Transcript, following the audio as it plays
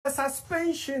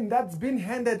Suspension that's been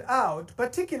handed out,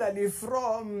 particularly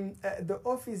from the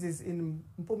offices in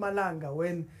Mpumalanga,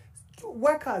 when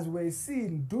workers were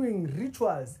seen doing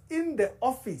rituals in the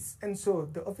office. And so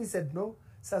the office said, no,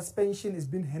 suspension is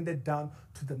being handed down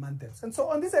to the Mandels. And so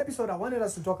on this episode, I wanted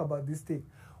us to talk about this thing.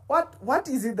 What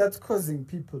is it that's causing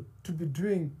people to be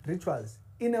doing rituals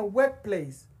in a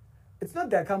workplace? It's not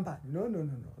their company. No.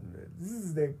 This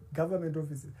is the government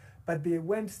offices. But they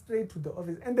went straight to the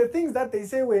office. And the things that they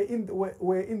say were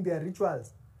in their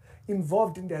rituals,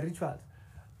 involved in their rituals.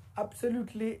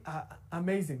 Absolutely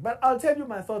amazing. But I'll tell you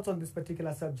my thoughts on this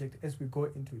particular subject as we go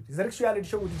into it. It's a reality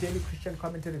show with daily Christian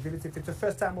commentary videos. If it's the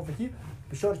first time over here,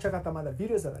 be sure to check out the other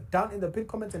videos that are down in the pinned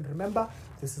comments. And remember,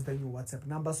 this is the new WhatsApp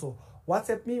number. So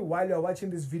WhatsApp me while you're watching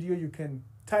this video. You can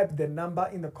type the number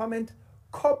in the comment,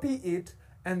 copy it,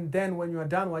 and then when you are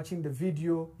done watching the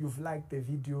video, you've liked the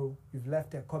video, you've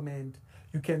left a comment,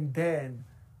 you can then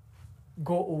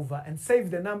go over and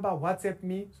save the number, WhatsApp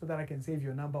me so that I can save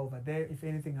your number over there. If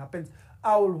anything happens,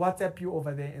 I will WhatsApp you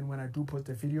over there, and when I do post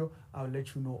a video, I'll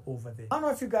let you know over there. I don't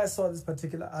know if you guys saw this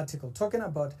particular article talking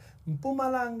about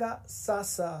Mpumalanga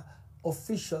SASSA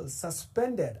officials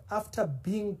suspended after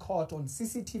being caught on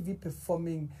CCTV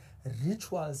performing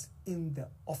rituals in the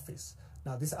office.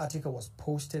 Now, this article was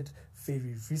posted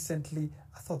very recently.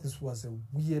 I thought this was a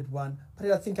weird one,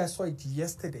 but I think I saw it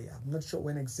yesterday. I'm not sure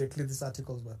when exactly these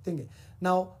articles were thinking.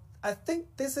 Now, I think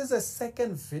this is a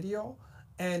second video,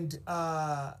 and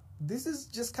this is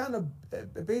just kind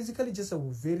of basically just a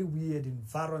very weird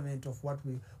environment of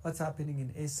what's happening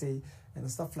in SA and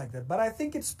stuff like that. But I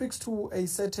think it speaks to a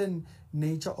certain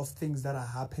nature of things that are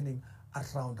happening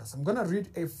around us. I'm going to read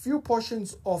a few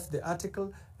portions of the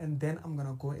article, and then I'm going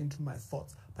to go into my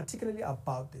thoughts, particularly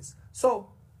about this. So,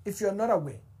 if you're not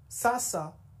aware,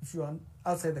 SASSA, if you're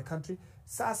outside the country,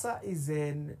 SASSA is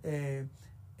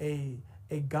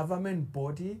a government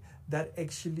body that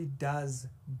actually does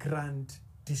grant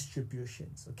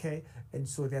distributions, okay? And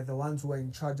so they're the ones who are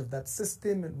in charge of that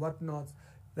system and whatnot,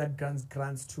 that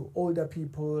grants to older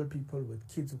people, people with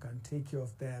kids who can take care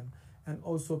of them, and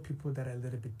also people that are a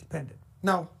little bit dependent.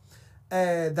 Now,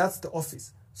 that's the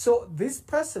office. So this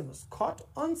person was caught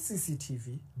on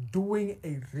CCTV doing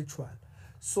a ritual.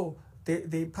 So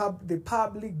they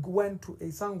probably went to a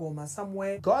sangoma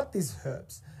somewhere, got these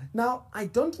herbs. Now, I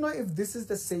don't know if this is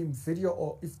the same video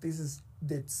or if this is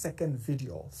the second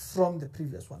video from the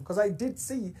previous one, because I did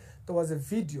see there was a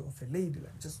video of a lady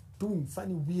like just doing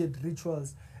funny, weird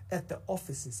rituals at the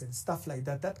offices and stuff like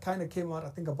that. That kind of came out, I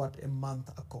think, about a month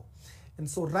ago. And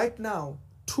so right now,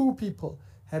 2 people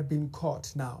have been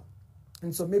caught now.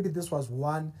 And so maybe this was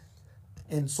one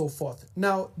and so forth.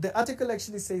 Now, the article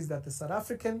actually says that the South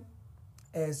African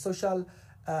Social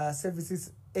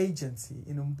Services Agency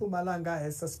in Mpumalanga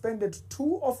has suspended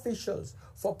 2 officials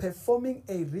for performing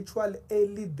a ritual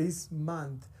early this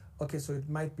month. Okay, so it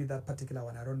might be that particular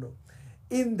one, I don't know.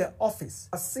 In the office,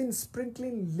 I've seen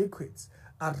sprinkling liquids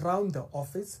around the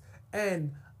office,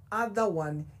 and other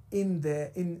one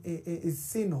is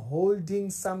seen holding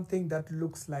something that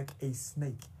looks like a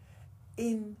snake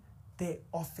in the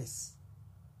office.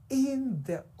 In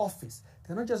the office.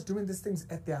 They're not just doing these things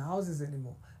at their houses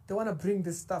anymore. They want to bring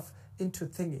this stuff into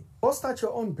thingy. Go start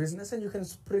your own business and you can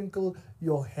sprinkle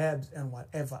your herbs and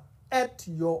whatever at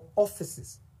your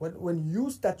offices. When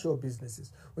you start your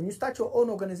businesses, when you start your own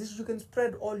organization, you can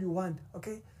spread all you want,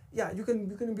 okay? Yeah, you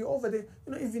can be over there.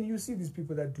 You know, even you see these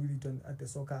people that do it at the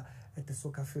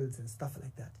soccer fields and stuff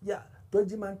like that. Yeah,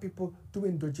 dodgy man people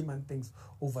doing dodgy man things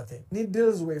over there.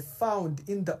 Needles were found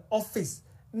in the office.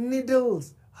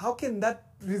 Needles. How can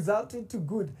that result into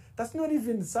good? That's not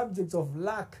even subject of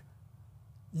luck.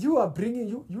 You are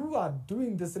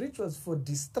doing these rituals for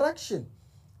distraction.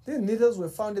 The needles were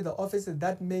found in the office, and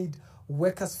that made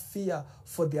workers fear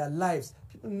for their lives.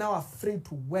 People now afraid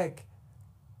to work.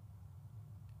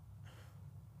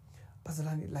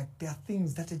 Like, there are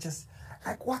things that are just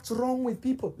like, what's wrong with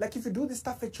people? Like, if you do this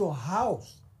stuff at your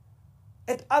house,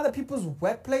 at other people's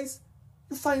workplace,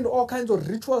 you find all kinds of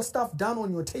ritual stuff down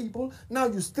on your table. Now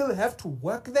you still have to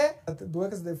work there. The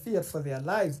workers, they feared for their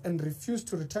lives and refused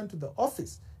to return to the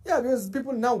office. Yeah, because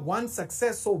people now want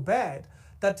success so bad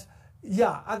that,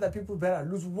 yeah, other people better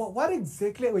lose. What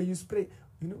exactly were you spraying?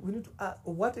 You know, we need to ask,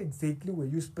 what exactly were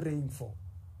you spraying for?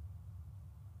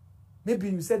 Maybe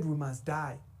you said we must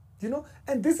die. You know,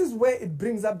 and this is where it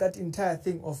brings up that entire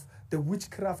thing of the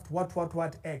witchcraft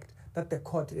what act that the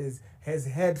court has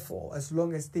had for as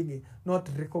long as thinking, not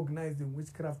recognizing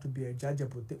witchcraft to be a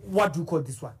judgeable thing. What do you call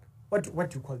this one? What do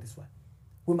you call this one?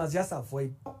 We must just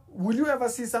avoid. Will you ever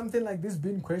see something like this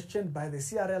being questioned by the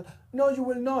CRL? No, you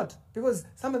will not. Because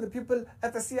some of the people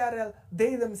at the CRL,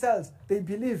 they themselves, they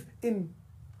believe in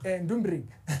Ndumbring.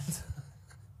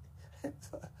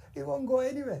 So it won't go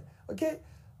anywhere. Okay?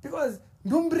 Because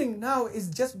Ndumbring now is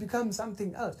just become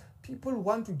something else. People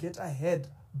want to get ahead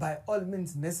by all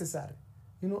means necessary.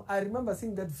 You know, I remember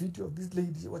seeing that video of this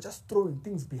lady. She was just throwing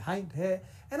things behind her.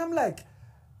 And I'm like,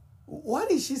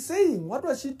 what is she saying? What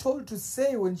was she told to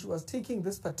say when she was taking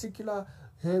this particular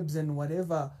herbs and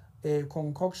whatever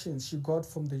concoctions she got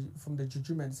from the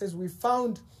juju man? It says, we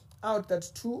found out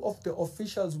that 2 of the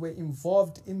officials were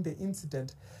involved in the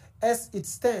incident. As it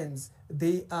stands,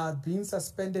 they are being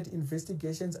suspended.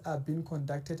 Investigations are being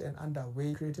conducted and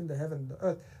underway. Creating the heaven and the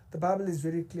earth. The Bible is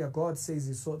very clear. God says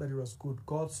he saw that it was good.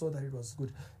 God saw that it was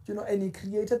good. You know, and he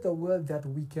created the world that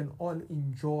we can all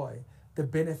enjoy the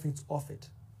benefits of it.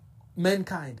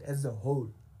 Mankind as a whole.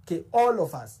 Okay, all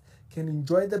of us can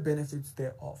enjoy the benefits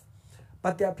thereof.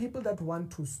 But there are people that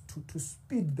want to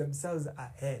speed themselves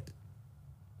ahead.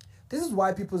 This is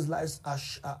why people's lives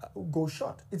go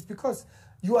short. It's because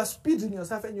you are speeding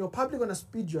yourself, and you're probably going to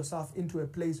speed yourself into a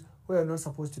place where you're not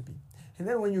supposed to be. And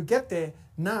then when you get there,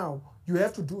 now you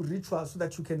have to do rituals so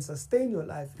that you can sustain your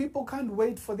life. People can't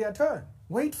wait for their turn.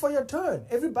 Wait for your turn.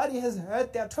 Everybody has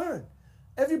had their turn.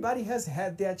 Everybody has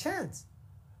had their chance.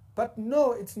 But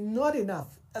no, it's not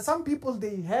enough. Some people,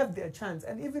 they have their chance.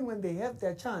 And even when they have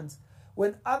their chance,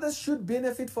 when others should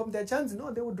benefit from their chance,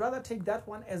 no, they would rather take that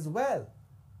one as well.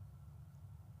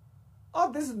 Oh,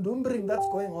 this numbering that's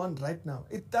going on right now.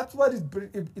 That's what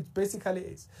it basically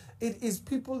is. It is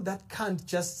people that can't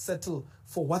just settle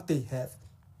for what they have.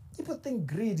 People think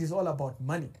greed is all about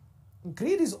money.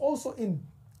 Greed is also in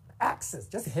access,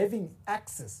 just having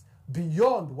access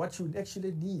beyond what you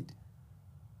actually need.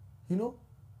 You know?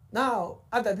 Now,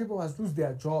 other people must lose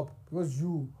their job because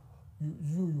you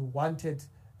wanted,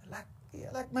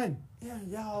 like man,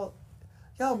 y'all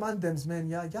mandems, man,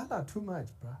 y'all are too much,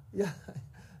 bro.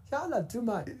 Y'all are too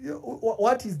much.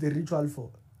 What is the ritual for?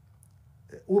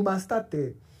 We must start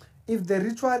there. If the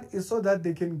ritual is so that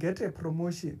they can get a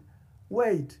promotion,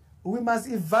 wait, we must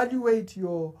evaluate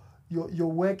your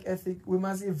work ethic. We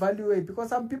must evaluate, because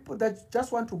some people that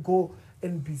just want to go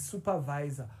and be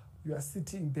supervisor. You are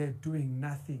sitting there doing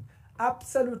nothing.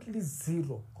 Absolutely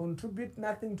zero. Contribute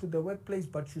nothing to the workplace,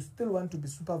 but you still want to be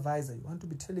supervisor. You want to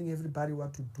be telling everybody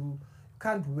what to do. You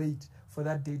can't wait for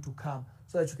that day to come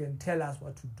so that you can tell us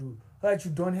what to do. So that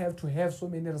you don't have to have so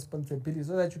many responsibilities.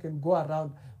 So that you can go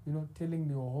around, you know, telling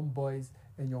your homeboys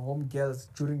and your home girls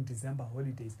during December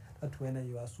holidays that when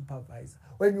you are supervisor,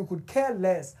 when you could care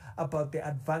less about the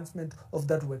advancement of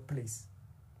that workplace.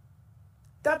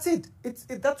 That's it.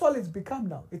 That's all it's become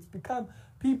now. It's become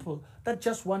people that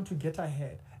just want to get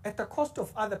ahead at the cost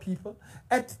of other people,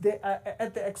 at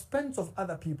the expense of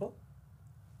other people.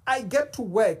 I get to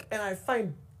work and I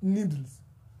find needles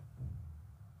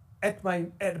at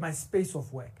my space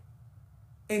of work,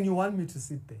 and you want me to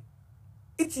sit there.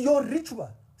 It's your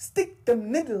ritual. Stick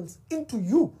them needles into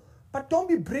you, but don't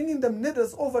be bringing them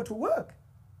needles over to work.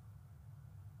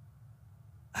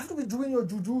 I have to be doing your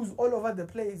jujus all over the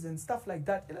place and stuff like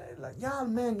that. Like, y'all,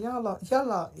 man, y'all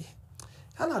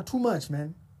are too much,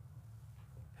 man.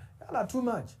 Y'all are too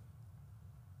much.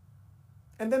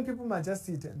 And then people might just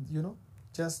sit and, you know,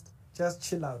 just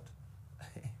chill out.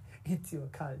 It's your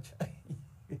culture.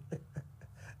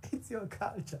 It's your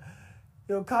culture.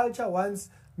 Your culture wants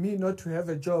me not to have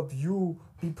a job, you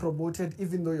be promoted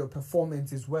even though your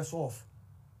performance is worse off.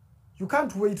 You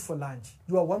can't wait for lunch.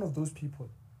 You are one of those people.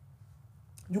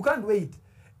 You can't wait.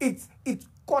 It's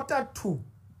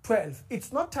 11:45.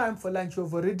 It's not time for lunch.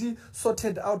 You've already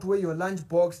sorted out where your lunch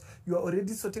box. You're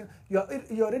already sorting. You're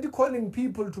already calling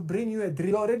people to bring you a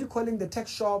drink. You're already calling the tech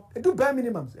shop. They do bare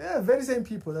minimums. Yeah, very same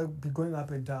people that will be going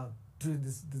up and down doing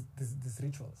these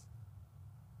rituals.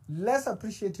 Less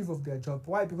appreciative of their job.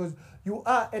 Why? Because you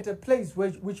are at a place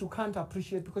which you can't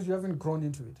appreciate because you haven't grown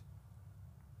into it.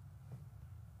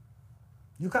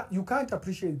 You can't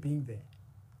appreciate being there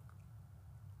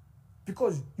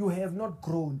because you have not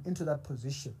grown into that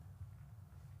position.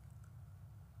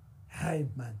 Hey,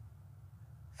 man.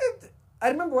 I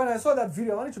remember when I saw that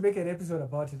video, I wanted to make an episode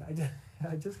about it.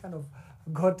 I just kind of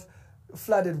got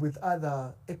flooded with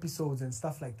other episodes and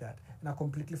stuff like that, and I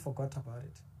completely forgot about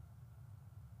it.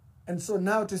 And so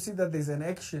now to see that there's an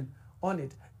action on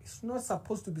it, it's not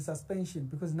supposed to be suspension,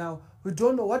 because now we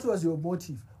don't know what was your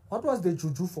motive. What was the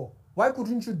juju for? Why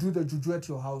couldn't you do the juju at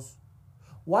your house?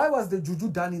 Why was the juju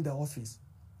done in the office?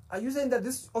 Are you saying that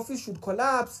this office should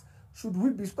collapse? Should we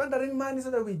be squandering money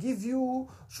so that we give you?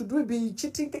 Should we be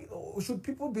cheating? Should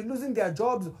people be losing their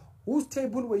jobs? Whose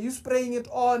table were you spraying it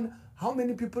on? How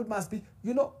many people must be?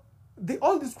 You know,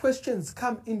 all these questions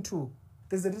come into,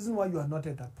 there's a reason why you are not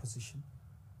at that position.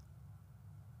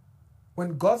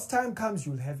 When God's time comes,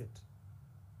 you'll have it.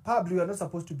 Probably you are not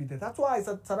supposed to be there. That's why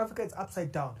South Africa is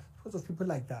upside down, because of people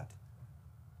like that.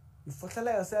 You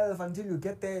fotlala yourself until you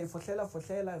get there. You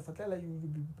fotlala, you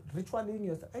be ritualing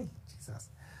yourself. Hey, Jesus.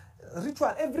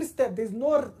 Ritual, every step. There's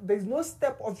no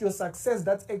step of your success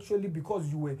that's actually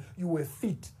because you were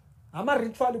fit. I'm a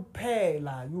ritual pair.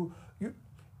 You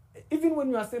even when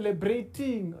you are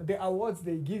celebrating the awards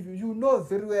they give you, you know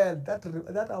very well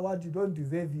that award you don't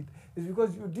deserve it. It's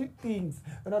because you did things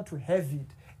not to have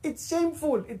it. It's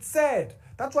shameful. It's sad.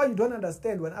 That's why you don't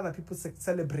understand when other people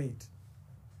celebrate.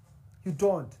 You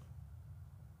don't.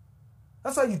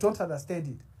 That's why you don't understand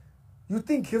it. You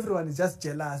think everyone is just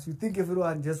jealous. You think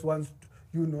everyone just wants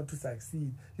you not to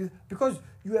succeed. Because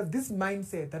you have this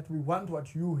mindset that we want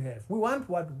what you have. We want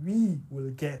what we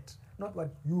will get, not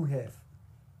what you have.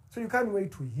 So you can't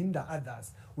wait to hinder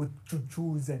others with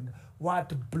jujus and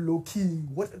blocking.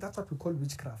 That's what we call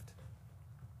witchcraft.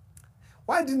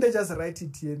 Why didn't they just write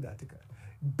it here in the article?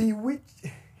 Bewitchments.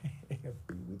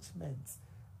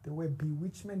 There were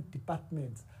bewitchment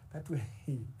departments. That were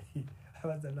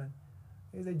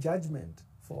there's a judgment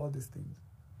for all these things.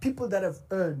 People that have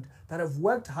earned, that have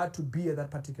worked hard to be at that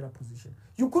particular position.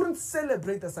 You couldn't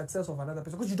celebrate the success of another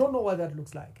person because you don't know what that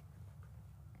looks like.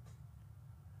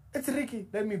 It's Ricky,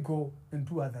 let me go and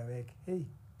do other work. Hey,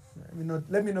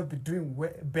 let me not be doing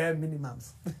bare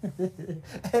minimums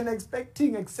and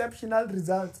expecting exceptional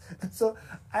results. So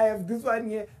I have this one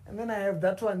here and then I have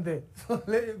that one there. So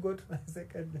let me go to my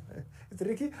second. It's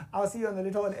Ricky. I'll see you on the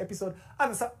later on episode.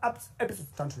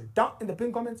 Episode down in the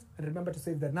pin comments. And remember to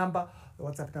save the number, the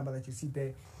WhatsApp number that you see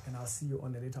there. And I'll see you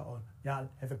on the later on. Y'all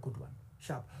have a good one.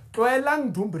 Sharp. Hey,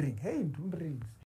 Dumbring.